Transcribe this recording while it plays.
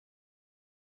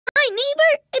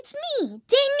Neighbor, it's me,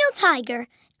 Daniel Tiger.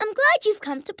 I'm glad you've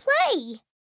come to play.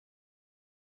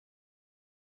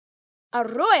 A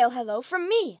royal hello from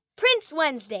me, Prince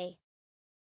Wednesday.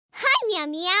 Hi, Meow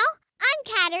Meow. I'm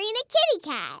Katerina Kitty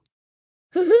Cat.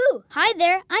 Hoo-hoo! Hi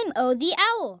there, I'm O the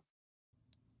Owl.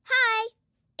 Hi,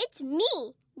 it's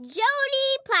me,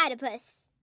 Jody Platypus.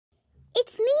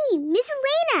 It's me, Miss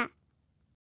Elena.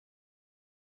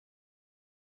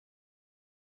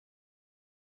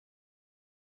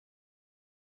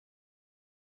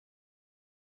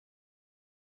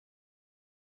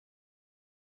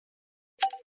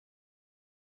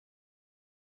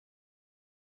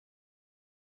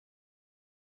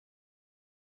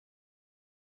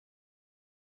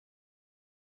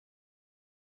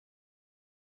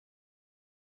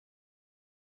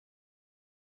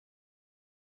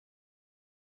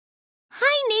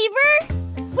 Hi,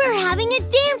 neighbor! We're having a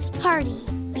dance party.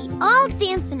 We all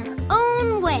dance in our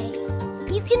own way.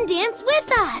 You can dance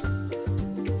with us.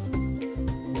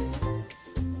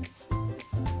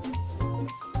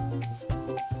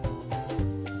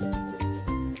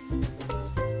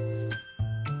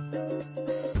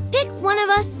 Pick one of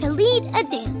us to lead a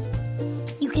dance.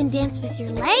 You can dance with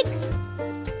your legs,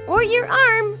 or your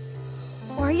arms,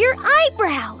 or your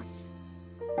eyebrows.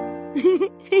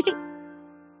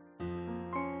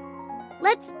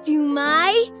 Let's do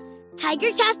my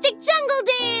Tiger-tastic jungle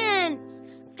dance!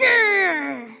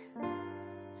 Grrr!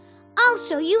 I'll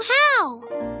show you how.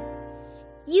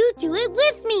 You do it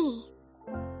with me.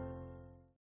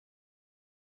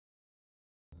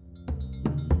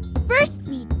 First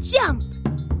we jump.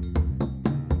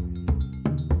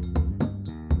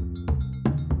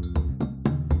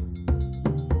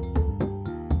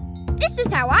 This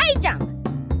is how I jump.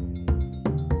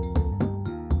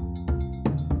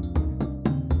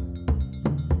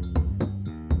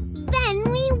 Then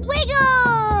we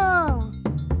wiggle.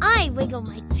 I wiggle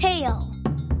my tail.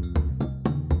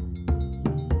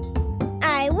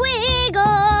 I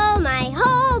wiggle my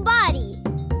whole body.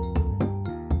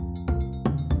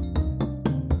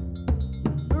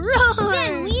 Roar.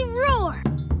 Then we roar.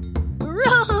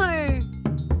 Roar.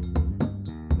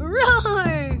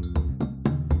 Roar.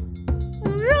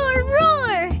 Roar,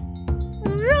 roar.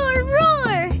 Roar,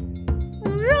 roar.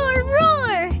 Roar,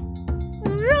 roar.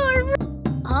 Roar, roar.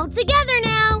 All together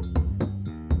now.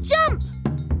 Jump.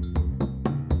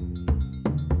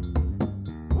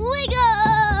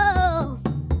 Wiggle.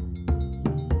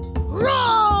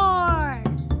 Roar.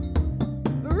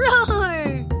 Roar.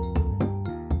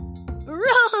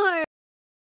 Roar.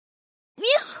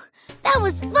 Phew, that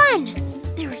was fun.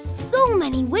 There are so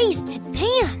many ways to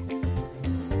dance.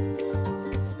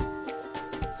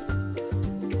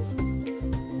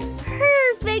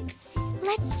 Perfect.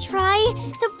 Let's try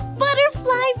the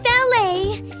butterfly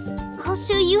ballet. I'll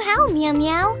show you how, Meow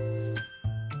Meow.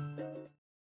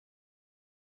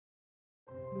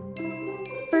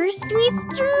 First we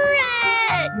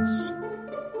stretch.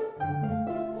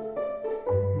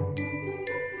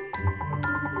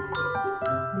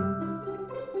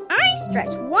 I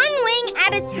stretch one wing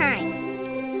at a time.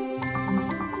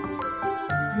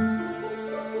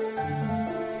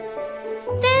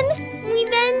 Then we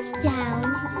bend down.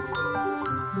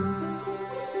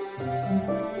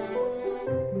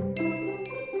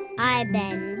 I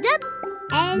bend up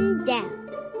and down.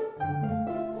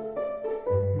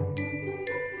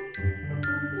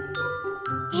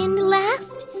 And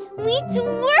last, we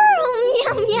twirl,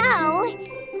 Meow Meow.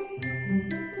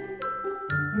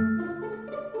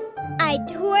 I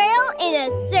twirl in a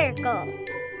circle.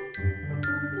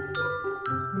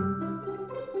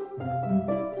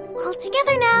 All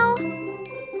together now.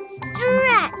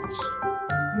 Stretch.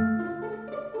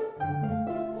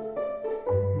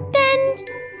 Bend.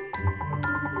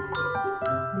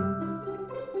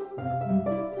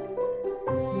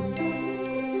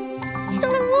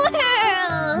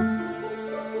 Twirl.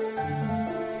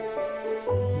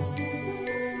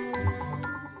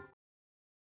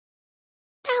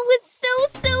 That was so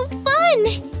fun.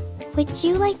 Would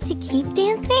you like to keep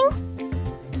dancing?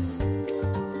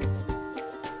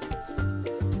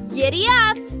 Giddy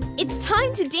up! It's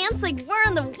time to dance like we're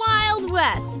in the Wild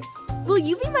West. Will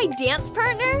you be my dance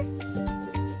partner?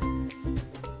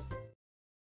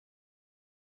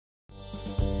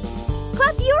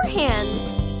 Clap your hands.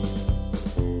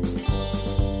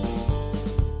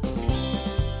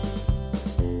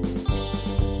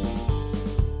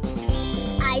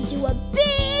 I do a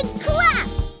big clap.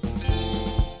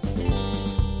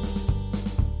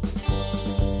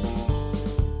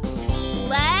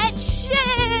 Let's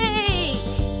shake!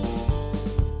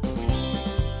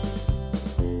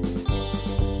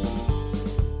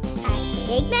 I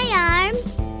shake my arms.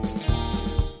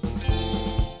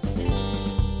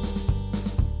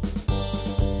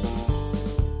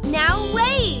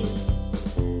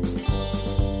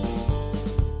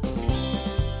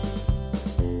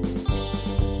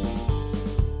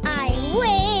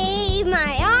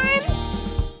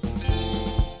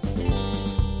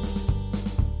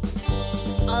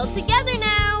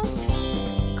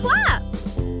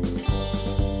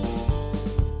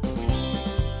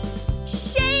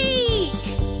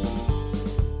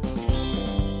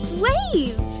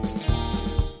 leave.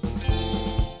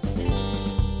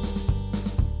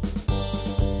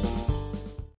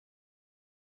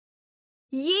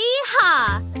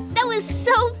 Yeehaw! That was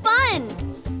so fun!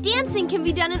 Dancing can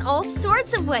be done in all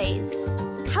sorts of ways.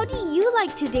 How do you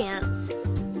like to dance?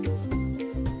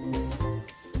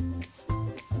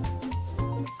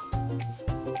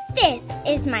 This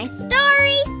is my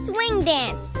starry swing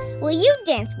dance. Will you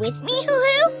dance with me,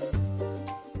 Hoo-Hoo?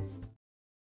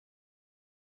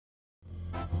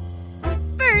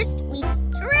 First, we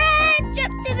stretch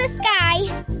up to the sky.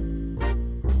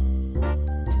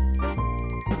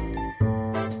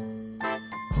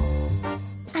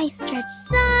 I stretch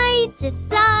side to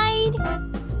side.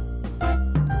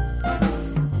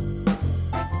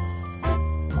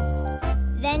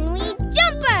 Then we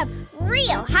jump up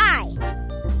real high.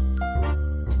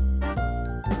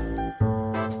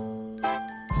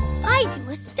 I do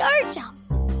a star jump.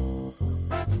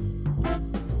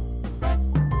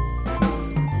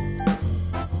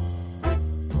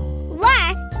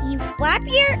 Last, you flap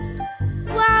your...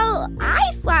 Well,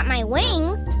 I flap my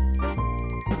wings.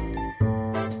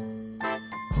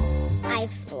 I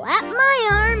flap my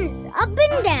arms up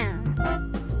and down.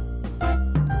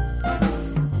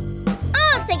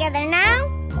 All together now.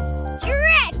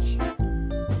 Stretch.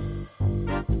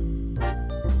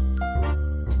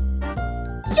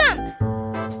 Jump.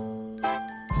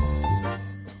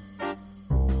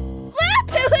 Flap,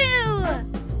 Hoo-Hoo!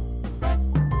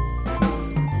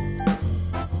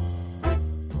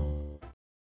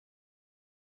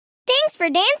 Thanks for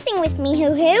dancing with me,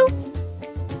 Hoo-Hoo.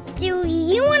 Do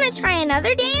you want to try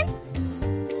another dance?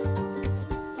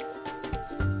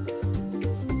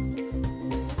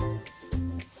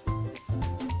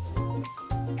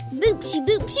 Boopsy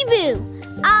boopsy boo.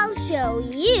 I'll show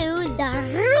you the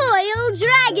Royal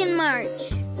Dragon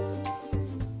March.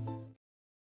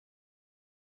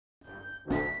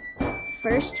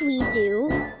 First we do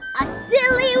a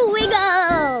silly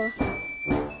wiggle.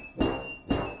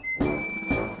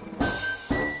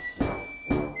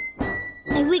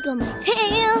 I wiggle my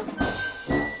tail.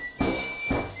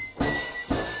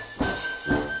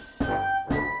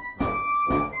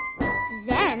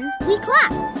 Then we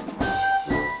clap.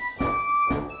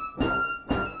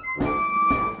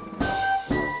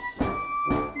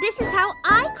 This is how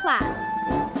I clap.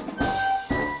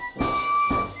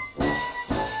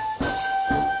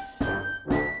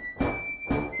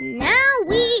 Now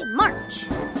we march.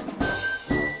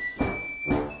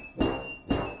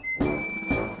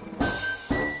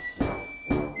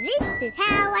 This is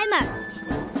how I march.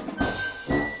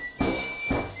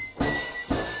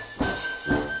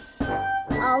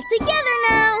 All together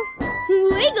now.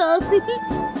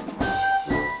 Wiggle.